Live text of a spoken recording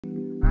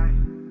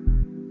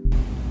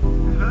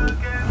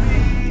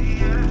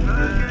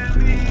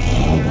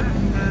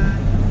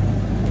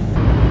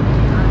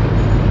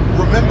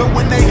Remember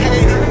when they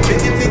hated,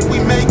 didn't think we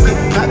make it.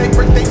 Now they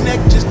break their neck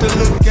just to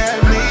look at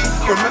me.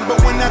 Remember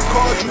when I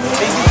called you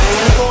and you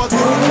couldn't go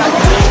through. Now you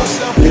know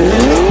yourself and you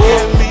look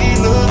at me,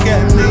 look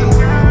at me.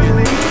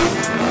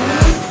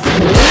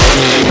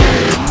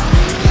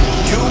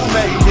 You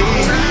made me.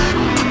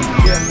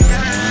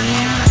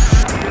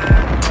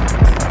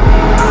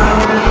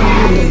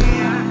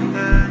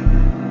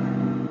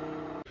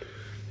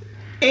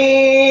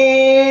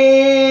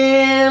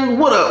 And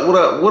what up?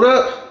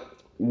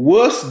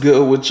 What's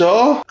good with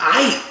y'all?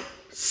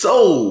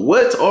 So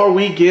what are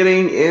we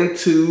getting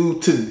into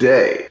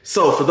today?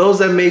 So for those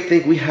that may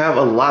think we have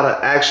a lot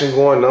of action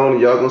going on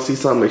and y'all gonna see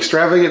something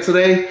extravagant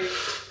today,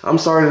 I'm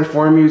sorry to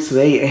inform you,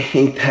 today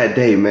ain't that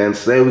day, man.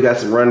 Today we got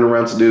some running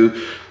around to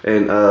do.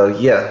 And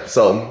yeah,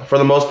 so for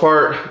the most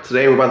part,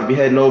 today we're about to be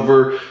heading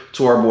over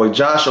to our boy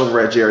Josh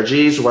over at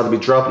JRG's. We're about to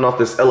be dropping off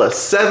this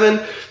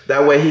LS7.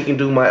 That way he can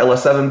do my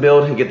LS7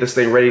 build and get this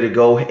thing ready to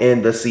go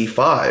in the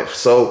C5.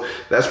 So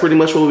that's pretty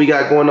much what we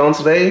got going on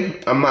today.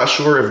 I'm not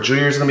sure if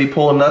Junior's gonna be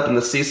pulling up in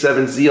the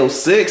C7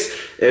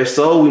 Z06. If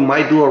so, we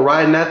might do a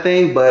ride in that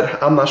thing,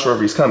 but I'm not sure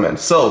if he's coming.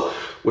 So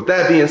with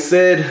that being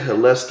said,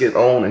 let's get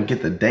on and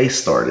get the day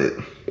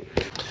started.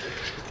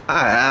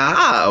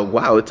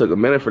 Wow, it took a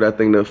minute for that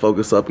thing to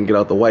focus up and get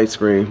out the white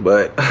screen,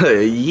 but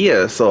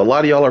yeah, so a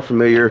lot of y'all are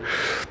familiar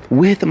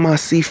with my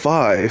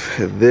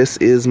C5. This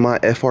is my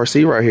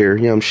FRC right here,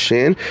 you know what I'm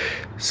saying?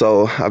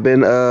 So I've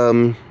been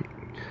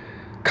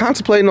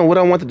contemplating on what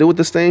I want to do with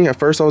this thing. At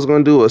first I was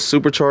going to do a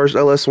supercharged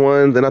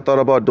LS1, then I thought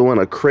about doing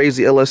a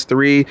crazy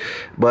LS3,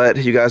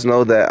 but you guys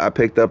know that I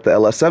picked up the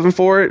LS7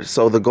 for it.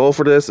 So the goal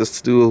for this is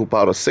to do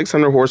about a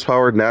 600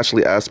 horsepower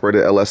naturally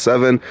aspirated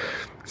LS7.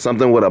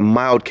 Something with a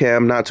mild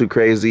cam, not too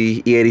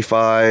crazy,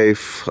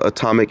 E85,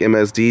 atomic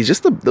MSD,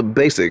 just the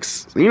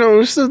basics, you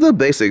know, just the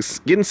basics.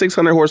 Getting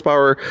 600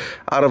 horsepower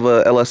out of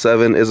a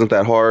LS7 isn't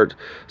that hard.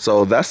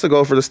 So that's the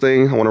goal for this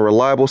thing. I want a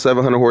reliable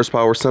 700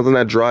 horsepower, something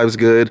that drives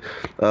good.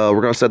 We're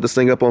going to set this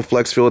thing up on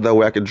flex fuel, that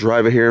way I could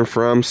drive it here and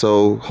from.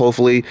 So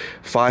hopefully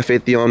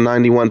 550 on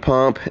 91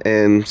 pump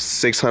and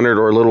 600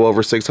 or a little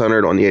over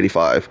 600 on the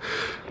 85.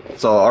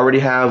 So I already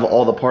have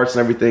all the parts and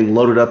everything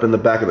loaded up in the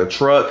back of the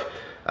truck.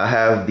 I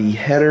have the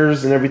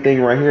headers and everything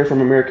right here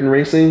from American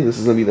Racing. This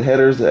is going to be the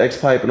headers, the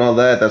X-pipe and all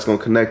that. That's going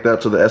to connect up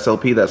to the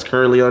SLP that's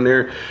currently on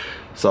there.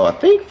 So I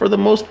think for the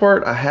most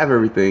part, I have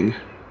everything.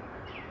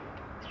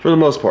 For the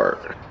most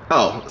part.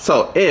 Oh,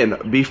 so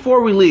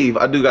before we leave,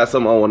 I do got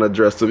something I want to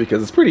address too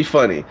because it's pretty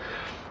funny.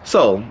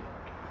 So,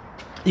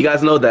 you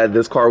guys know that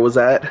this car was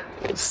at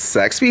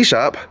Sac Speed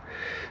Shop.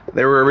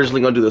 They were originally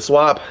going to do the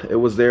swap. It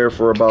was there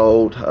for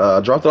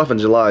about, dropped it off in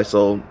July,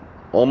 so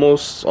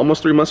almost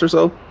 3 months or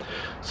so.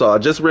 So I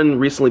just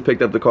recently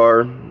picked up the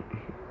car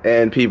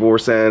and people were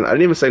saying, I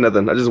didn't even say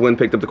nothing. I just went and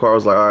picked up the car. I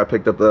was like, all right, I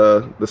picked up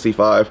the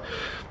C5.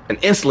 And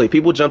instantly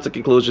people jumped to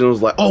conclusions. It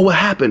was like, oh, what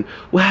happened?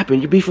 What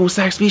happened? You're beefing with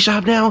Sac Speed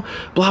Shop now?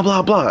 Blah,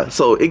 blah, blah.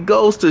 So it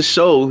goes to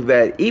show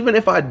that even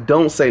if I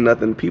don't say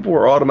nothing, people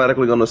are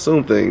automatically going to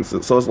assume things.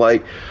 So it's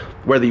like,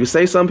 whether you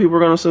say something, people are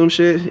going to assume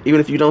shit. Even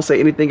if you don't say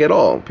anything at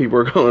all, people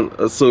are going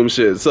to assume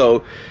shit.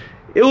 So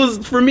it was,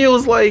 for me, it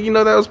was like, you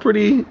know, that's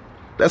pretty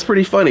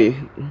funny.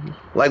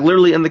 Like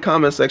literally in the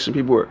comment section,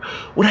 people were,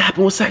 what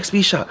happened with Sac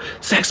Speed Shop?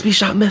 Sac Speed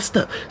Shop messed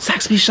up.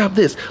 Sac Speed Shop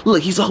this.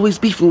 Look, he's always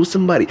beefing with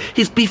somebody.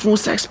 He's beefing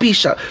with Sac Speed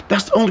Shop.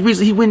 That's the only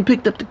reason he went and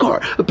picked up the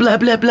car. Blah,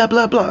 blah, blah,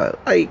 blah, blah.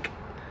 Like,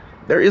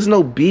 there is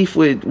no beef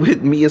with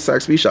me and Sac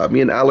Speed Shop. Me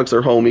and Alex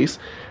are homies.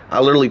 I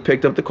literally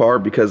picked up the car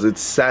because it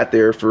sat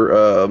there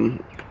for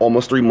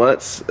almost 3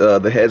 months.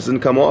 The heads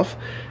didn't come off.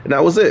 And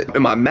that was it.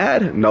 Am I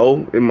mad?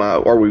 No.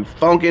 Are we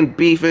funking,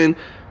 beefing?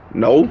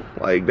 No.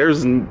 Like,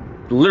 there's...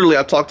 Literally,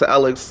 I talk to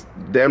Alex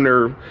damn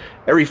near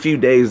every few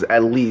days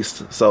at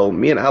least. So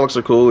me and Alex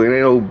are cool. And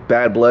ain't no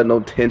bad blood, no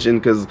tension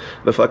because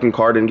the fucking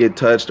car didn't get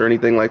touched or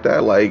anything like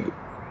that. Like,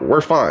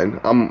 we're fine.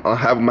 I'm gonna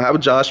have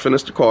Josh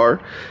finish the car,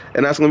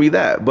 and that's gonna be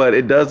that. But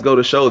it does go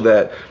to show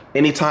that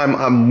anytime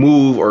I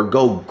move or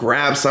go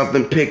grab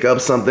something, pick up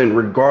something,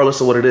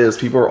 regardless of what it is,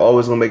 people are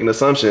always gonna make an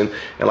assumption.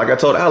 And like I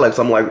told Alex,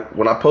 I'm like,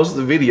 when I posted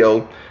the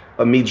video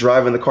of me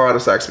driving the car out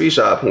of Sac Speed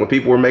Shop, when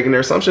people were making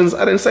their assumptions,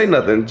 I didn't say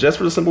nothing, just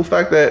for the simple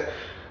fact that,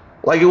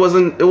 like, it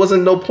wasn't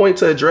no point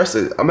to address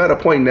it. I'm at a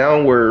point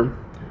now where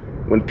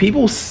when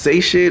people say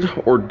shit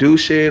or do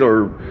shit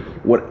or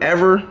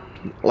whatever,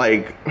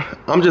 like,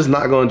 I'm just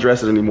not gonna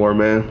address it anymore,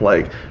 man.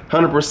 Like,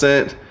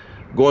 100%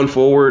 going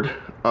forward,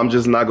 I'm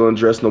just not gonna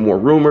address no more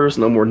rumors,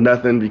 no more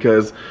nothing,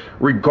 because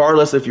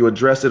regardless if you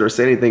address it or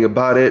say anything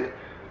about it,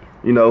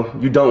 you know,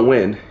 you don't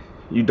win.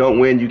 You don't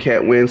win, you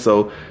can't win.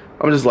 So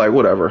I'm just like,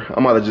 whatever.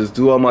 I'm gonna just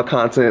do all my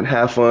content,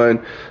 have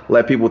fun,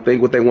 let people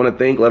think what they want to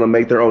think, let them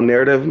make their own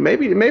narrative.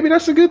 Maybe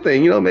that's a good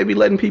thing, you know. Maybe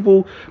letting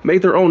people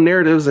make their own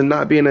narratives and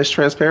not being as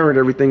transparent,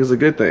 everything is a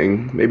good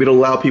thing. Maybe it'll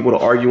allow people to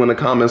argue in the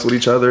comments with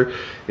each other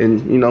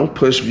and, you know,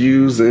 push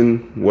views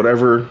and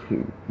whatever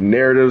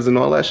narratives and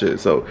all that shit.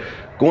 So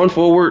going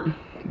forward,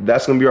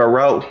 that's gonna be our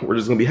route. We're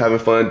just gonna be having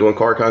fun doing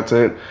car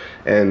content,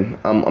 and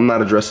I'm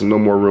not addressing no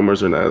more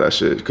rumors or none of that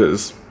shit,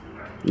 because,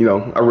 you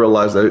know, I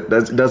realize that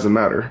it doesn't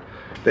matter.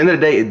 At the end of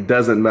the day, it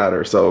doesn't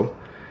matter. So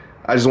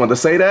I just wanted to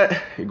say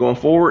that. Going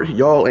forward,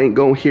 y'all ain't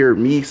gonna hear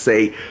me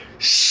say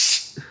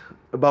shh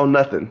about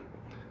nothing.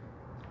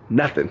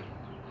 Nothing.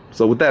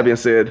 So with that being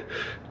said,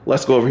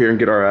 let's go over here and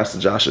get our ass to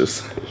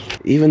Josh's.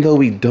 Even though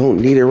we don't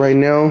need it right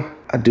now,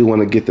 I do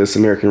want to get this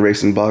American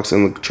Racing box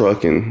in the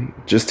truck and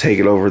just take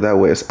it over. That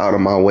way it's out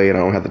of my way and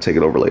I don't have to take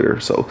it over later.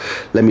 So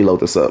let me load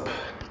this up.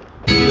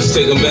 Let's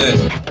take them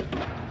back.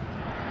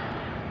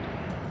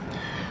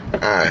 All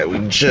right, we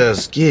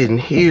just getting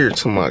here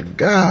to my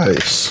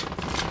guys.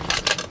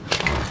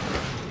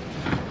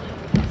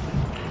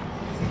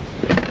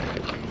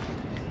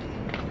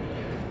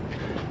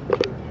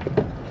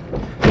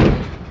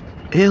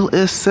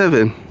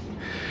 LS7.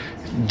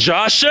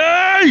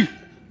 Joshy!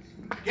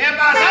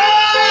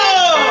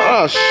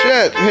 Oh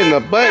shit, hitting the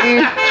button.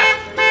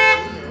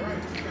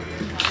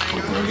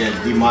 We're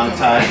getting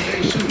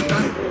demonetized.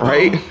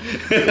 Right?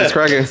 It's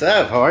cracking. What's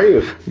up? How are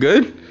you?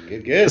 Good?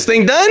 Good. This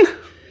thing done?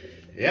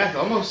 Yeah,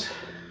 almost.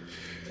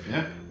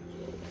 Yeah.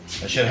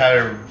 I should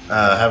have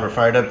her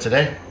fired up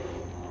today.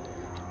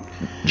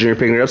 Junior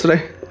picking it up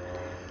today?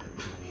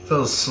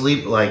 Fell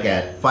asleep like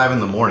at 5 in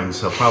the morning,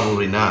 so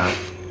probably not.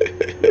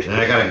 And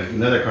I got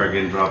another car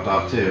getting dropped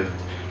off too.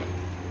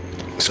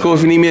 It's cool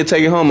if you need me to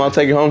take it home. I'll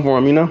take it home for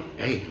him, you know?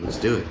 Hey, let's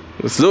do it.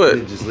 Let's do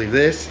it. Just leave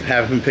this,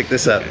 have him pick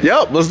this up.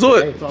 Yep, let's do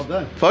it. Hey, it's all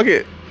done. Fuck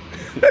it.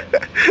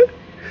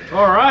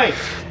 All right.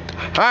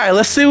 All right,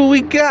 let's see what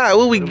we got.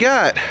 What we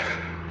got?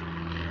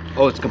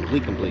 Oh, it's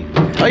complete.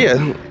 Oh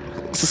yeah,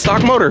 it's a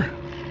stock motor.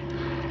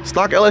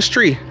 Stock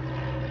LS3.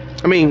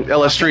 I mean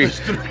LS3.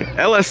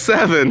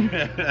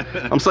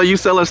 LS7. I'm so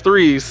used to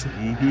LS3s.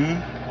 Mm-hmm.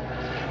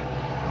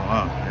 Oh,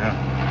 wow,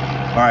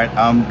 yeah. All right,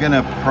 I'm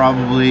gonna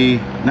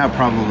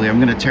I'm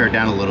gonna tear it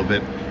down a little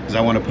bit because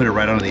I want to put it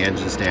right on the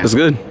engine stand. That's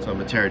good. So I'm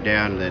gonna tear it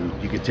down, and then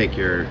you can take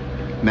your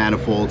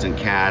manifolds and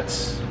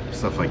cats,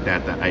 stuff like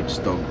that that I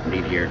just don't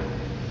need here.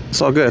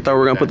 It's all good. I thought we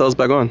were gonna put those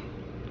back on.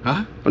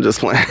 Huh? I'm just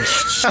playing.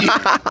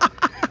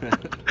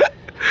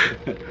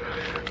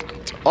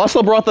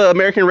 Also brought the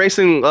American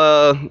Racing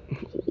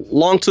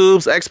long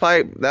tubes,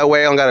 X-pipe. That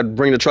way I don't gotta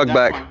bring the truck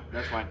back. Fine.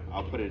 That's fine.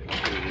 I'll put it in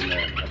the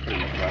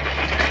front.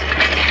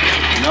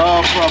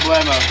 No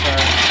problemo, sir.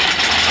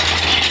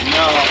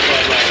 No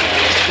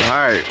problemo.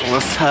 All right,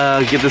 let's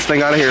get this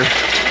thing out of here.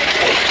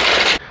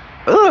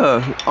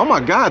 Oh my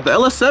God, the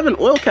LS7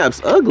 oil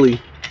cap's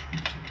ugly.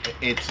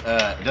 It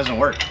doesn't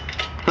work.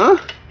 Huh?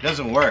 It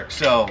doesn't work.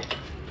 So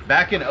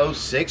back in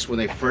 06 when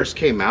they first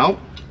came out,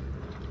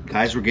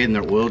 guys were getting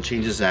their oil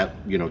changes at,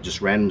 you know,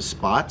 just random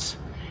spots,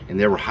 and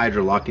they were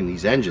hydrolocking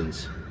these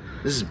engines.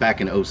 This is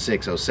back in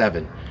 06,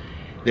 07.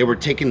 They were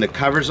taking the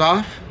covers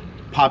off,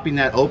 popping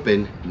that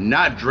open,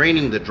 not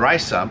draining the dry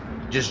sump,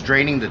 just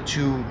draining the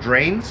 2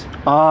 drains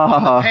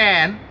on the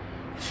pan,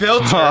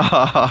 filter,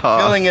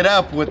 filling it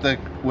up with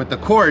the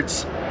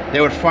quartz. They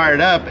would fire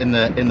it up, and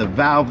the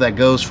valve that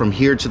goes from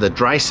here to the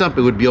dry sump,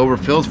 it would be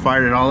overfilled,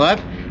 fired it all up,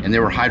 and they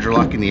were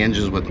hydrolocking the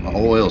engines with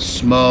oil,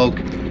 smoke,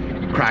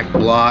 cracked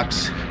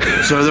blocks.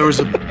 So there was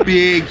a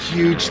big,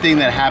 huge thing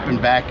that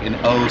happened back in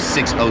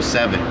 06,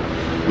 07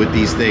 with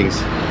these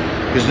things,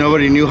 because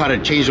nobody knew how to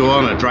change the oil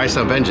on a dry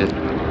sump engine.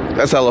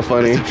 That's hella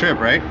funny. It's a trip,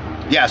 right?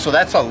 Yeah, so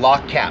that's a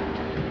lock cap.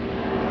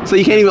 So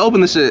you can't even open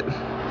the shit.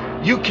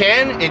 You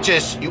can, it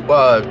just,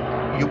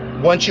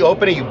 once you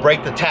open it, you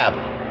break the tab.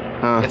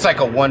 It's like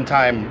a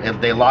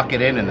one-time, they lock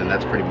it in, and then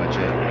that's pretty much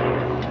it.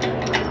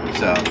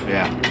 So,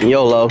 yeah.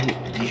 YOLO.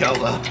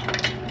 YOLO.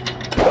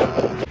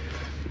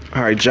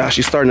 All right, Josh,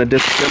 you starting to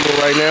disassemble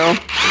right now?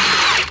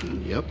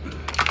 Yep.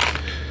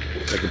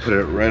 I can put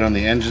it right on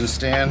the engine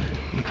stand.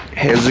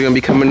 Heads are gonna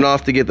be coming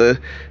off to get the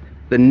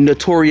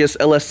notorious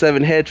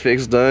LS7 head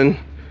fix done.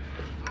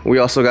 We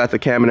also got the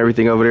cam and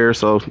everything over there,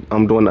 so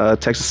I'm doing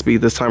Texas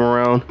speed this time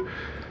around.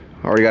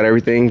 Already got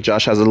everything.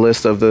 Josh has a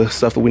list of the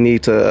stuff that we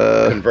need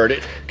to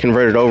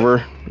convert it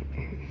over.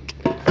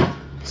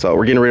 So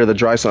we're getting rid of the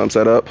dry sump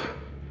setup.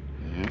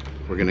 Yeah,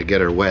 we're gonna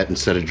get her wet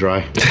instead of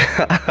dry.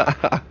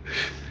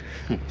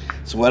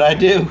 That's what I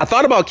do. I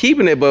thought about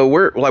keeping it, but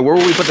where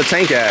would we put the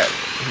tank at?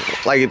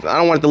 Like, I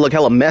don't want it to look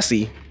hella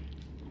messy.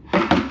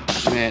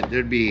 Man,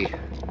 there'd be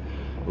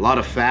a lot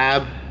of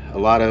fab, a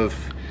lot of,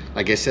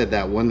 like I said,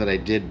 that one that I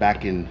did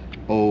back in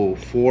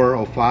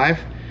 04, 05.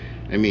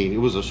 I mean, it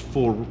was a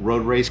full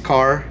road race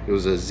car. It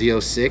was a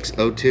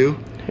Z06, 02.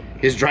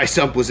 His dry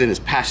sump was in his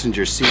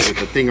passenger seat with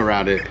the thing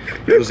around it.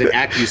 It was an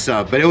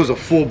AccuSump, but it was a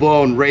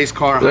full-blown race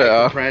car,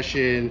 high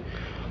compression,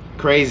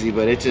 crazy.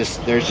 But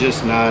there's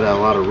just not a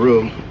lot of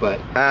room. But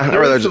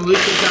there are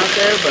solutions out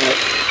there.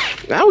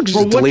 But I would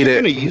just delete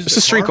it. It's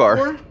a street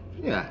car.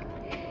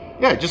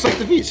 Yeah, just like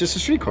the V. It's just a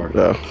street car.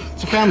 Yeah.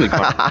 It's a family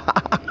car.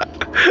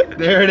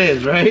 There it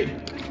is, right?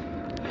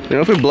 You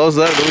know, if it blows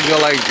up, then we go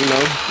like, you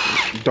know,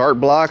 dart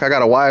block. I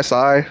got a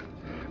YSI.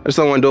 I just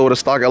don't want to do it with a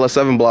stock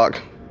LS7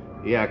 block.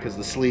 Yeah, because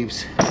the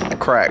sleeves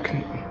crack.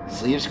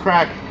 Sleeves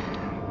crack.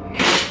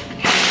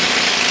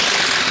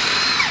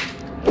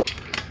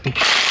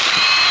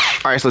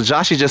 All right, so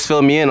Joshy just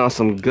filled me in on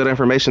some good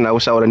information I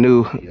wish I would have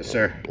knew. Yes,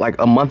 sir. Like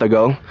a month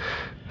ago.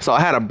 So I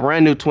had a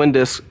brand new twin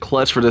disc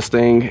clutch for this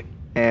thing,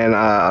 and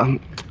I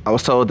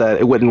was told that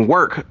it wouldn't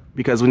work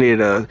because we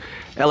needed a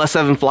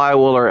LS7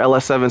 flywheel or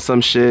LS7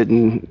 some shit,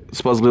 and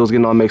supposedly it was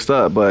getting all mixed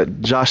up.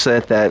 But Josh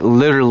said that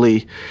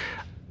literally,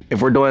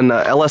 if we're doing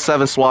the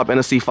LS7 swap and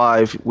a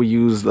C5, we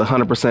use the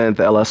 100%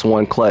 the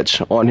LS1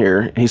 clutch on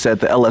here. He said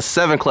the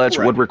LS7 clutch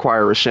would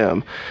require a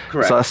shim.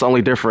 Correct. So that's the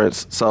only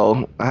difference.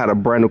 So I had a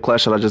brand new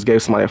clutch that I just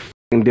gave somebody a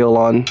f***ing deal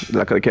on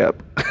that I could have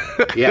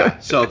kept. Yeah,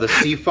 so the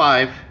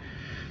C5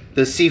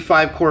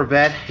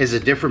 Corvette is a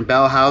different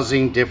bell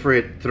housing,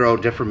 different throw,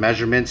 different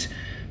measurements.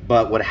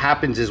 But what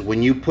happens is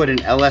when you put an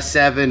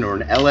LS7 or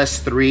an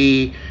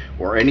LS3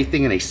 or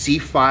anything in a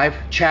C5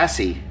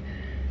 chassis,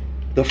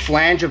 the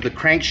flange of the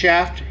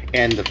crankshaft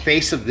and the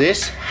face of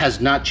this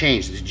has not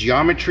changed. The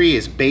geometry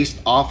is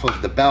based off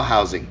of the bell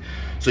housing.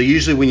 So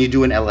usually when you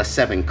do an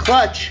LS7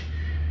 clutch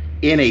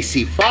in a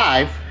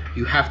C5,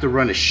 you have to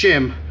run a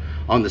shim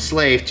on the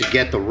slave to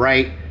get the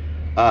right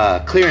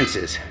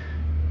clearances.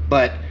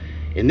 But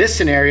in this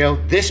scenario,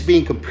 this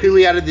being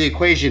completely out of the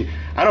equation,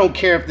 I don't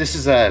care if this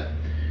is a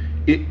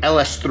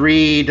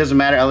LS3, doesn't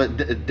matter,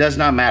 it does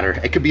not matter.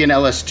 It could be an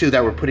LS2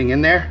 that we're putting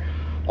in there.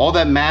 All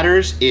that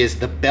matters is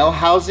the bell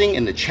housing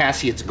and the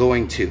chassis it's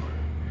going to.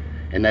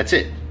 And that's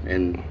it.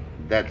 And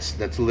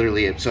that's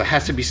literally it. So it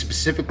has to be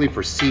specifically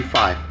for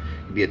C5. It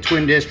could be a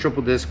twin disc,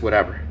 triple disc,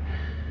 whatever.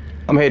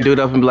 I'm gonna dude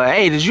up and be like,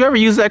 hey, did you ever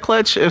use that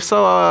clutch? If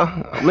so,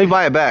 let me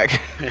buy it back.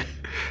 It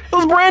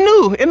was brand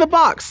new in the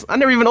box. I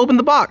never even opened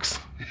the box.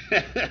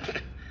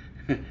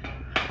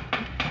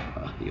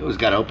 You always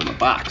gotta open the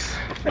box.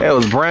 It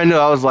was brand new.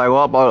 I was like,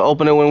 well, I'll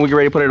open it when we get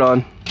ready to put it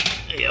on.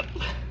 Yep.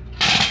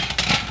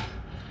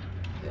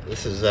 Yeah,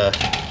 this is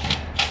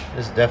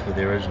definitely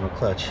the original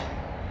clutch.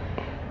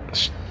 I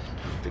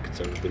don't think it's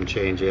ever been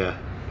changed. Yeah,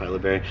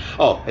 pilot bearing.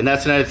 Oh, and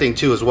that's another thing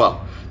too as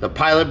well. The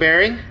pilot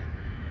bearing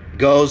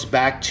goes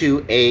back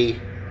to a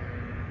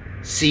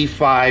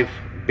C5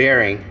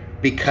 bearing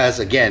because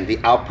again, the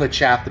output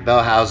shaft, the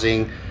bell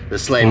housing, the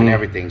slave and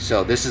everything.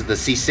 So this is the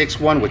C6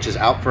 one, which is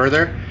out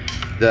further.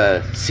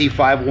 The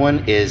C5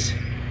 one is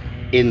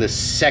in the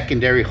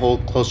secondary hole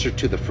closer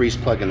to the freeze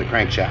plug in the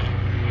crankshaft.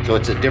 So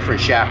it's a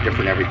different shaft,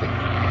 different everything.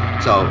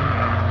 So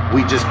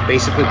we just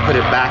basically put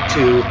it back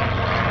to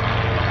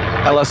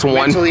LS1.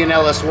 mentally an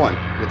LS1.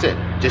 That's it.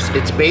 Just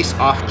it's based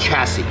off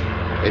chassis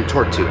and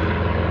torque tube,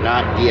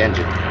 not the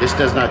engine. This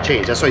does not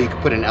change. That's why you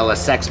could put an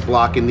LSX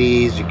block in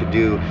these. You could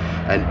do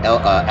an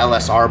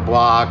LSR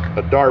block,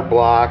 a Dart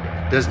block.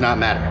 Does not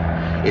matter.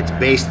 It's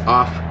based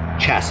off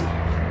chassis.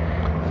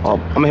 Oh,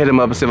 I'm gonna hit him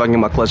up and see if I can get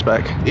my clutch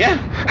back. Yeah.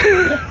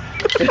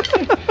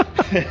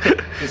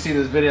 You see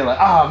this video like,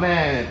 oh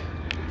man.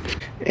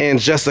 And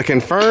just to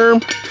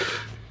confirm,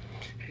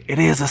 it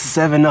is a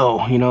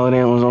 7.0. You know, it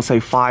don't say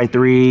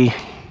 5.3,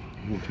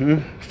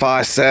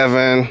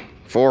 5.7,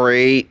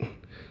 4.8,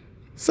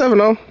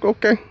 7.0.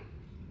 Okay.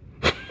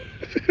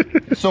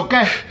 It's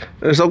okay.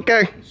 It's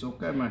okay. It's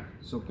okay, man.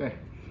 It's okay.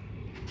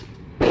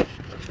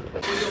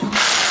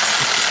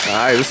 All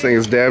right, this thing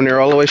is damn near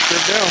all the way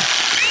stripped down.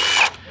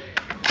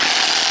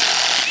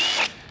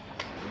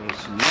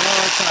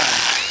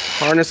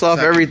 Harness off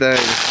everything.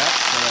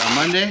 So on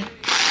Monday,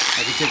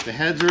 I can take the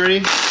heads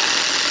already.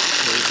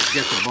 So we just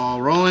get the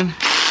ball rolling.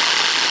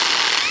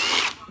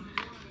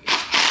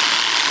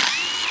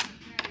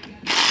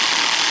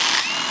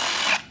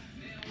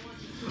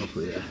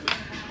 Hopefully that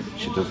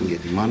shit doesn't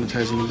get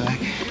demonetized in the back.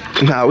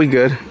 Nah, we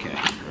good. Okay.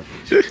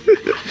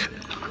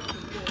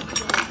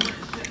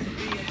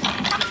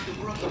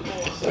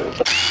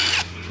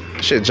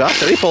 Shit, Josh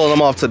said he pulling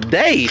them off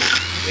today.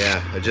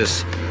 Yeah,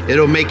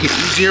 it'll make it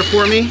easier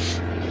for me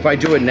if I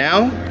do it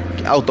now.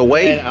 Out the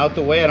way. And out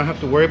the way, I don't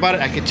have to worry about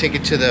it. I can take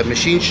it to the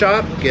machine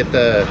shop, get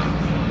the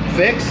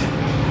fix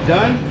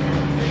done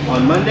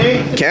on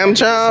Monday. Cam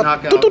job.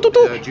 Knock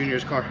out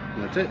Junior's car.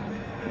 And that's it.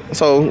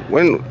 So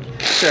when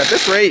shit, at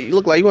this rate, you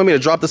look like you want me to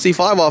drop the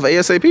C5 off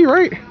ASAP,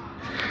 right?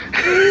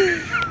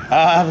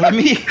 Let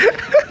me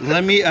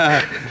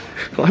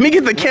Let me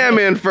get the cam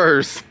in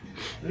first.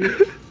 Let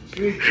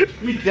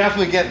me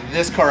definitely get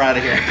this car out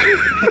of here.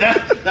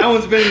 that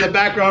one's been in the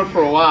background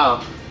for a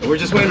while. We're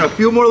just waiting on a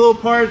few more little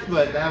parts,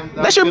 but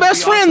that's your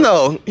best friend,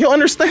 though. He'll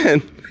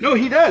understand. No,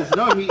 he does.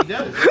 No, he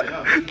does.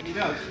 No, he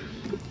does.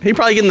 He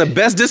probably getting the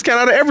best discount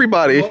out of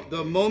everybody.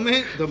 The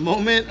moment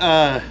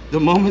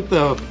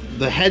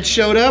the head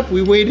showed up,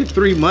 we waited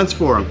 3 months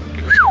for him.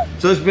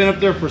 So it's been up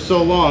there for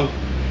so long.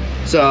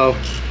 So,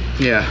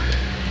 yeah.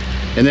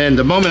 And then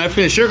the moment I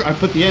finished, I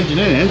put the engine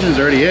in. The engine's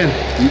already in.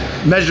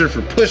 Measured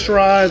for push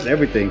rods,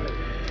 everything.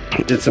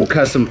 Did some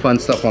custom fun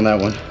stuff on that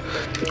one.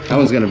 That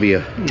one's gonna be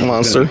a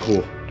monster.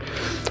 Cool.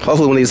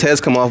 Hopefully when these heads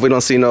come off, we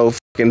don't see no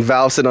fucking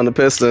valve sitting on the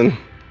piston.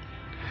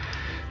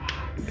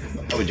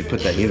 How would you put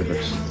that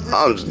universe?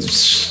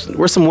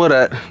 Where's some wood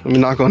at? Let me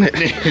knock on it.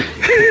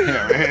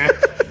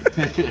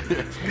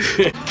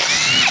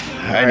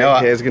 I know.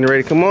 Head's getting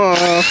ready to come off.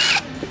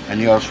 I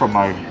knew I was from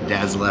my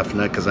dad's left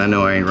nut because I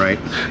know I ain't right.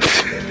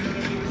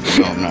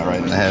 No, I'm not right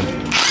in the head.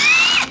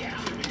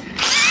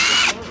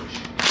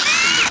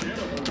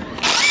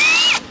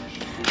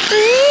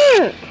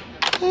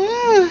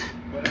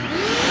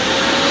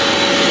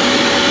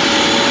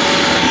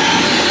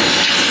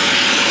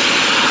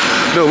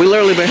 Dude, we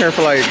literally been here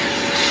for like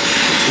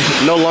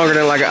no longer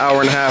than like an hour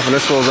and a half, and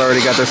this fool's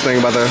already got this thing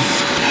about to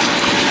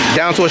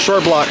down to a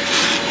short block.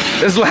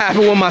 This is what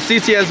happened with my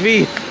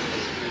CTSV.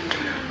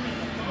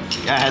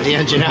 I had the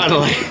engine out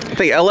of like. I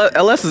think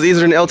LS is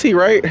easier than LT,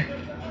 right?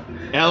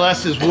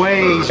 LS is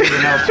way easier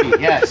than LT.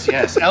 Yes,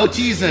 yes.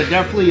 LT's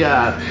definitely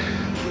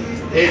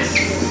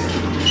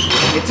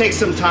it takes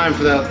some time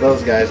for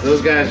those guys.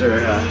 Those guys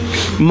are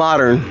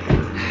modern.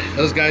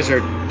 Those guys are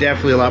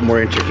definitely a lot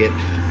more intricate.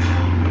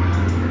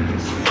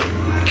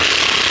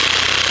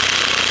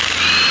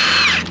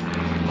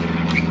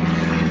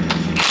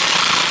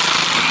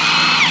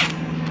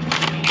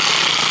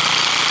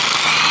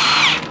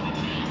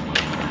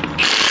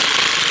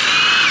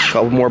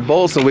 Couple more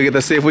bolts and we get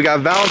to see if we got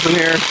valves in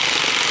here.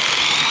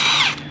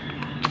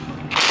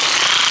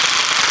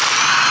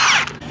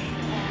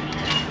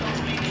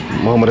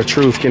 Moment of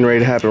truth getting ready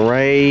to happen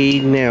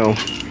right now.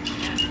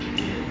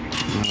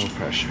 No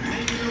pressure.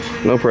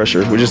 No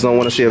pressure. We just don't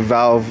want to see a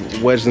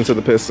valve wedged into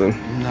the piston.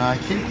 No, I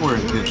think we're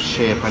in good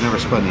shape. I never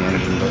spun the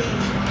engine,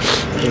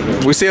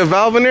 but we see a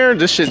valve in there.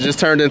 This shit just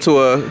turned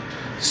into a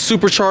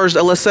supercharged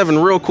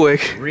LS7 real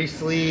quick.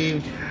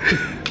 Re-sleeved.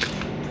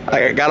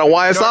 I got a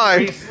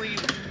YSI.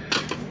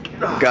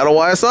 Got a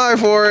YSI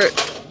for it.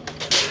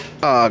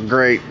 Oh,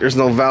 great. There's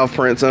no valve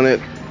prints on it.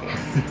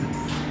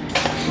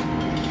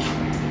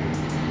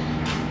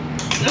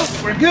 Nope,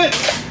 we're good.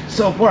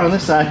 So far on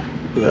this side.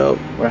 Nope.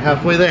 We're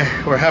halfway there.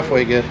 We're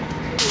halfway good.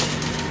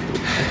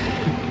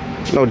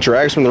 No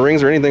drags from the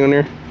rings or anything on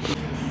there.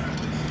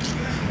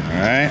 All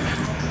right.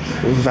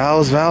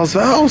 Valves, valves,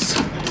 valves.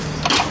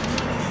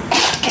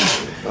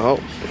 Oh,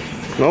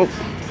 nope.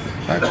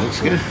 That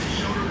looks good.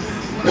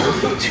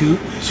 Two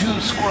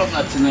squirrel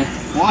nuts in there.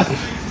 One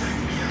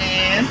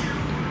and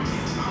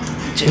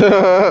two.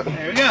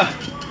 There we go.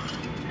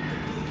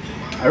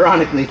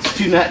 Ironically, it's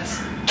two nuts.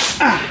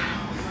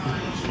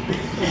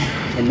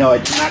 And no, I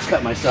did not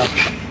cut myself.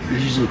 You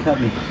usually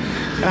cut me.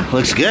 Yeah,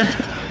 looks good.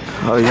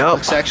 Oh, yeah.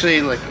 Looks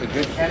actually like a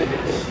good candidate.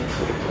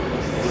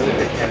 Really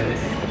good candidate.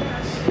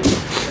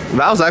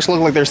 Valves actually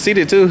look like they're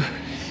seated too.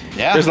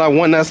 Yeah. There's not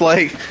one that's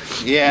like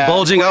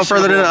bulging out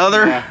further than the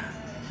other.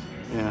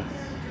 Yeah.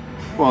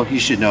 Well, you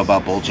should know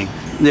about bulging.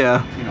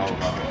 Yeah. You know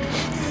about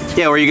it.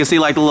 Yeah, where you can see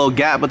like the little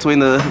gap between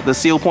the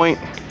seal point.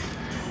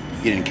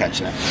 You didn't catch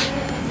that.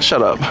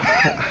 Shut up.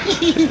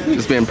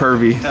 Just being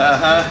pervy.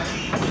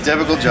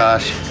 Typical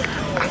Josh.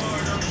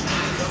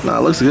 Nah,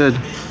 it looks good.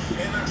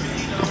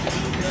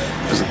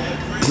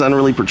 It's not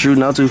really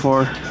protruding out too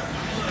far.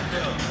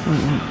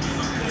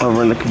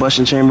 Over in the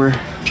combustion chamber.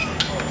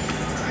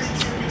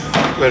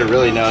 What it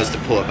really knows is to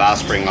pull a valve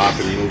spring off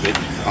and move it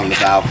on the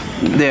valve.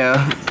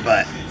 Yeah.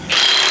 But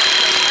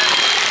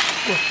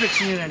we're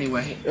fixing it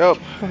anyway. Yep.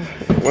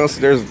 Once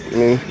there's, I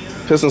mean,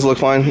 pistons look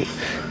fine.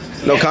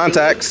 No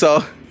contact,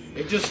 so.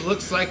 It just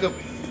looks like a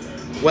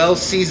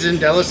well-seasoned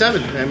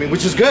LS7. I mean,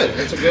 which is good.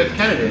 It's a good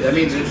candidate. That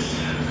means it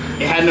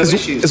had no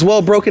issues. It's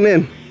well broken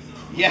in.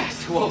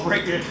 Yes, well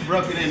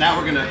broken in. Now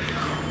we're gonna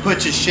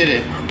put your shit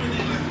in.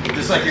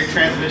 Just like your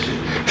transmission.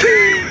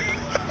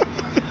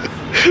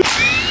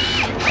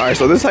 Alright,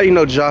 so this is how you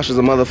know Josh is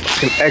a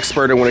motherfucking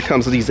expert when it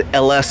comes to these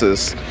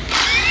LS's.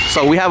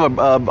 So we have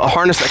a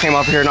harness that came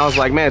off here, and I was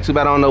like, man, too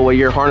bad I don't know what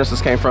year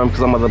harnesses came from,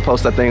 because I'm gonna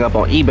post that thing up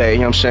on eBay, you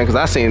know what I'm saying? Because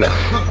I seen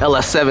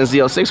LS7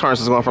 C5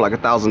 harnesses going for like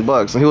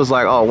 $1,000, and he was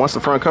like, oh, once the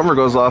front cover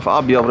goes off,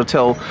 I'll be able to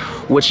tell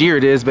which year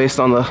it is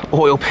based on the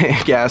oil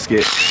pan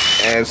gasket.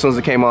 And as soon as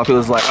it came off, he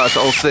was like, oh, it's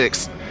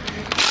 06.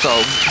 So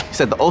he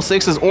said the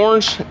 06 is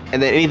orange,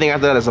 and then anything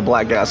after that is a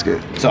black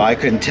gasket. So I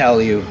couldn't tell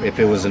you if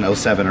it was an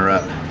 07 or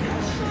up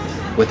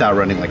without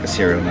running like a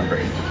serial number.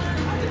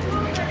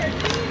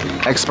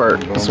 Expert.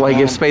 That's why he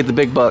gets paid the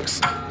big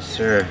bucks.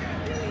 Sure.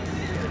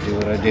 I do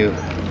what I do.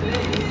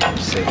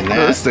 Saving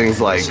that. This thing's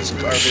like this is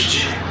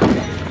garbage.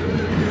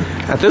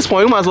 At this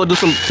point, we might as well do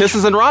some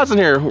pistons and rods in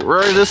here. We're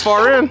already this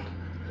far in.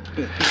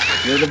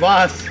 You're the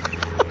boss.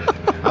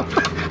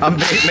 I'm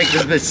make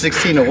this bitch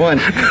 16 to 1.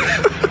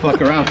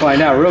 Fuck around,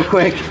 find out real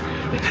quick.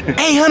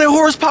 800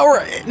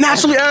 horsepower,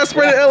 naturally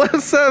aspirated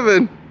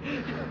LS7.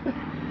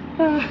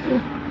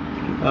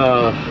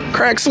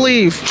 Crack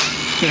sleeve.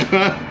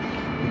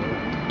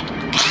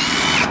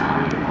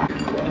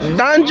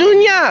 Don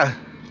Jr.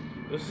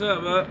 What's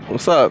up, man?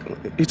 What's up?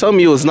 You told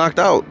me you was knocked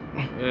out.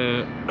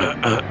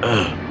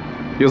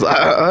 Yeah. You was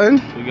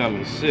You got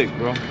me sick,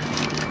 bro.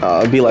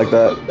 It'd be like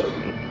that.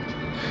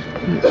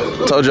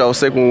 Told you I was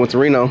sick when we went to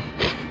Reno.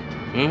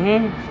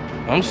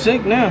 I'm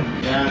sick now.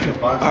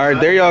 All right,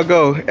 there y'all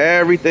go.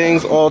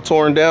 Everything's all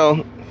torn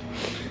down,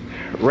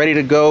 ready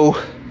to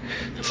go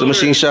to the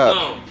machine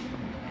shop.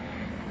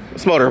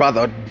 This motor about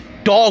to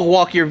dog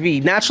walk your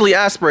V, naturally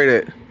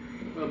aspirated.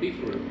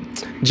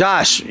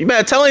 Josh, you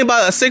better tell him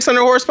about a 600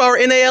 horsepower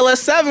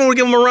NALS7 would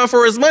give him a run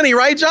for his money,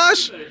 right,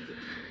 Josh?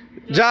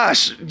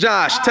 Josh,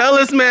 tell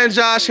this man,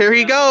 Josh, here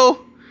he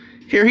go.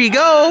 Here he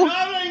go.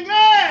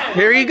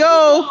 Here he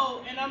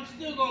go. And I'm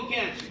still gonna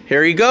catch it.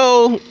 Here he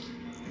go.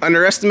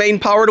 Underestimating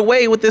power to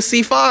weight with this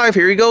C5.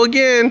 Here he go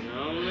again. I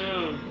don't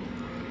know.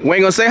 We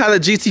ain't gonna say how the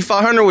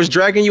GT500 was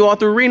dragging you all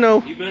through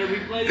Reno. You better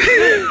replay the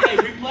clip. Hey,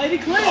 replay the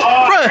clip. Oh,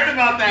 I Bruh, heard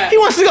about that. He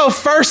wants to go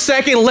first,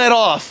 second, let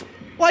off.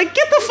 Like,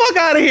 get the fuck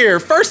out of here.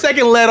 First,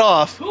 second, let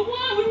off. Who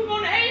won? We were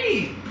going to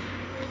 80.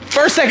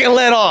 First, second,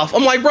 let off.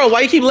 I'm like, bro,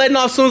 why you keep letting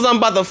off as soon as I'm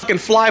about to fucking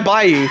fly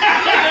by you?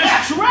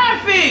 There's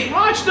traffic.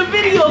 Watch the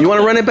video. You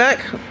wanna run it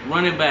back?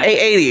 Run it back.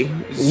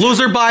 880.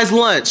 Loser buys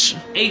lunch.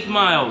 8th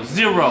mile,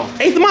 0.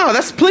 8th mile,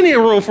 that's plenty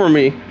of room for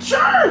me.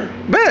 Sure.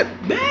 Bet.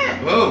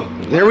 Bet.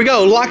 Boom. There we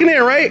go, locking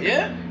in, right?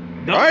 Yeah.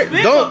 Don't All right,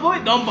 spit, don't- my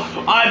boy. Don't.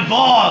 I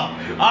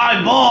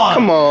bought.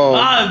 Come on.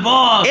 I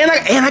bought. And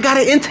I got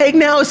an intake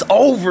now, it's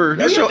over.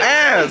 That's your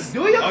ass.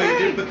 Do your Oh, you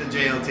thing. did put the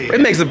JLT.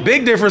 It makes a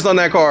big difference on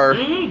that car.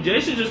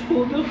 Jason just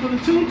pulled up for the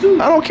 2-2.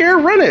 I don't care,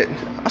 run it.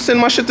 I send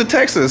my shit to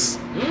Texas.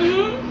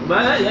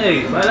 By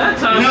that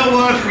time. You know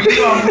what? For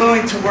you, I'm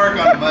willing to work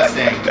on a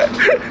Mustang.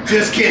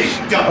 Just kidding.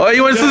 Don't. Oh,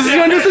 you want to do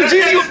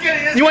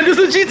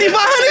some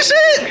GT500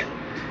 shit?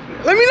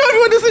 Let me know if you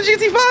want to do some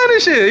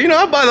GT500 shit. You know,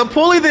 I buy the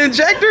pulley, the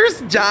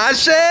injectors.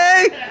 Josh,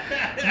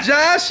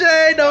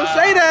 don't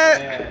say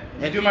that.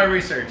 I do my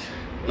research.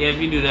 Yeah, if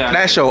you do that.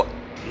 That's your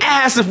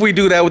ass if we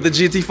do that with the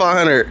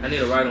GT500. I need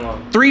a ride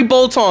along. 3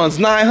 bolt-ons,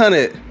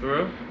 900. For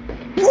real?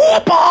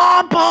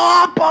 Bob,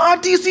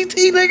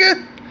 DCT,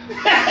 nigga.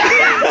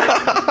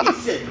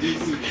 He said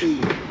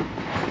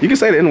DCT. You can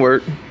say the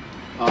N-word.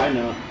 Oh, I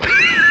know.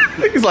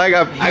 He's like,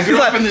 I grew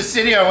up in the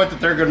city. I went to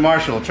Thurgood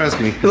Marshall. Trust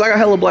me. he's like, I got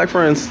hella black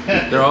friends.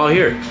 They're all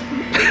here.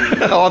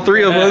 All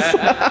 3 of us.